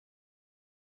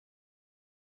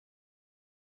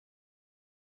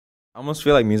I almost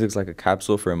feel like music's like a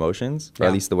capsule for emotions, or Yeah.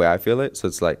 at least the way I feel it. So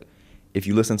it's like, if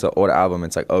you listen to an old album,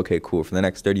 it's like, okay, cool. For the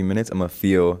next 30 minutes, I'm gonna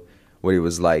feel what it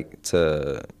was like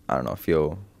to, I don't know,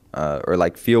 feel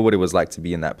what it was like to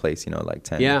be in that place, you know, like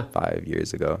 10, Yeah. 5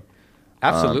 years ago.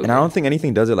 Absolutely. And I don't think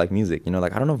anything does it like music, you know,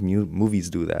 like I don't know if movies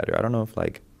do that, or I don't know if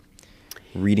like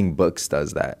reading books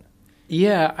does that.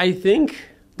 Yeah, I think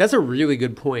that's a really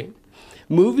good point.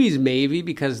 Movies, maybe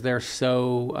because they're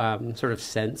so sort of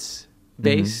sense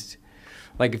based.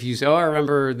 Like if you say, "Oh, I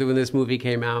remember when this movie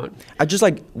came out." I just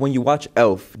like when you watch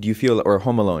Elf, do you feel, or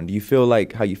Home Alone, do you feel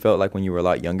like how you felt like when you were a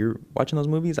lot younger watching those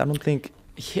movies? I don't think.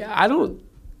 Yeah, I don't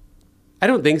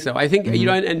think so. I think you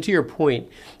know, and to your point,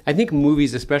 I think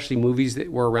movies, especially movies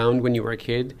that were around when you were a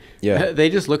kid, Yeah. they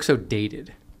just look so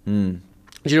dated. Do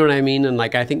you know what I mean? And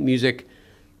like I think music,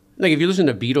 like if you listen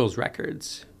to Beatles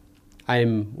records,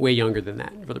 I'm way younger than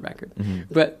that for the record,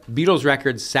 but Beatles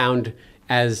records sound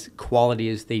as quality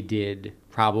as they did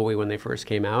probably when they first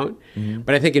came out.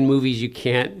 But I think in movies you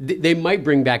can't. They might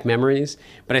bring back memories,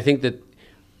 but I think that.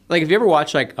 Like, if you ever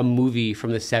watch, like, a movie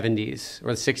from the 70s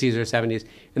or the 60s or 70s,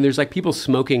 and there's, like, people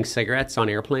smoking cigarettes on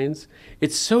airplanes,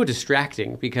 it's so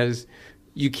distracting because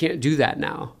you can't do that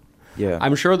now. Yeah.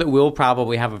 I'm sure that we'll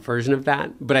probably have a version of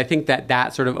that, but I think that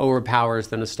that sort of overpowers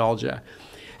the nostalgia.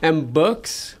 And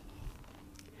books,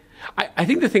 I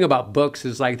think the thing about books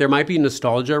is, like, there might be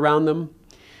nostalgia around them,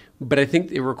 but I think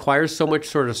it requires so much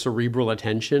sort of cerebral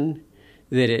attention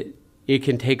that it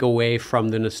can take away from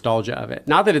the nostalgia of it.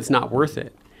 Not that it's not worth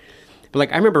it. But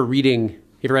like I remember reading, you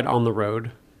ever read On the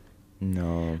Road? No.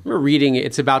 I remember reading it.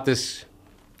 It's basically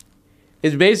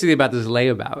about this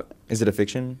layabout. Is it a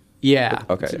fiction? Yeah.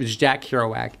 Okay. It's Jack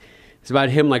Kerouac. It's about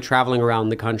him like traveling around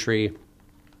the country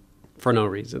for no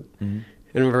reason. And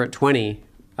I remember at 20,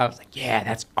 I was like, yeah,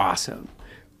 that's awesome.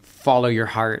 Follow your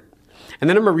heart. And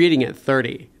then I remember reading it at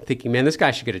 30, thinking, man, this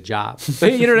guy should get a job.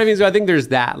 You know what I mean? So I think there's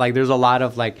that. Like there's a lot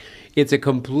of like, it's a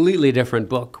completely different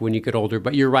book when you get older.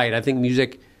 But you're right. I think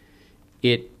music...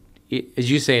 It,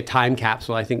 as you say, a time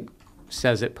capsule, I think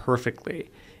says it perfectly.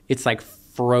 It's like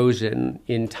frozen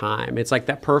in time. It's like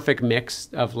that perfect mix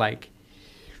of like,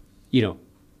 you know,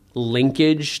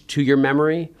 linkage to your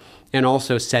memory and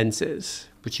also senses.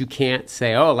 But you can't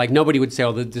say, oh, like nobody would say,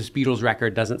 oh, this Beatles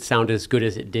record doesn't sound as good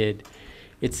as it did.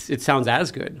 It sounds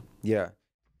as good. Yeah.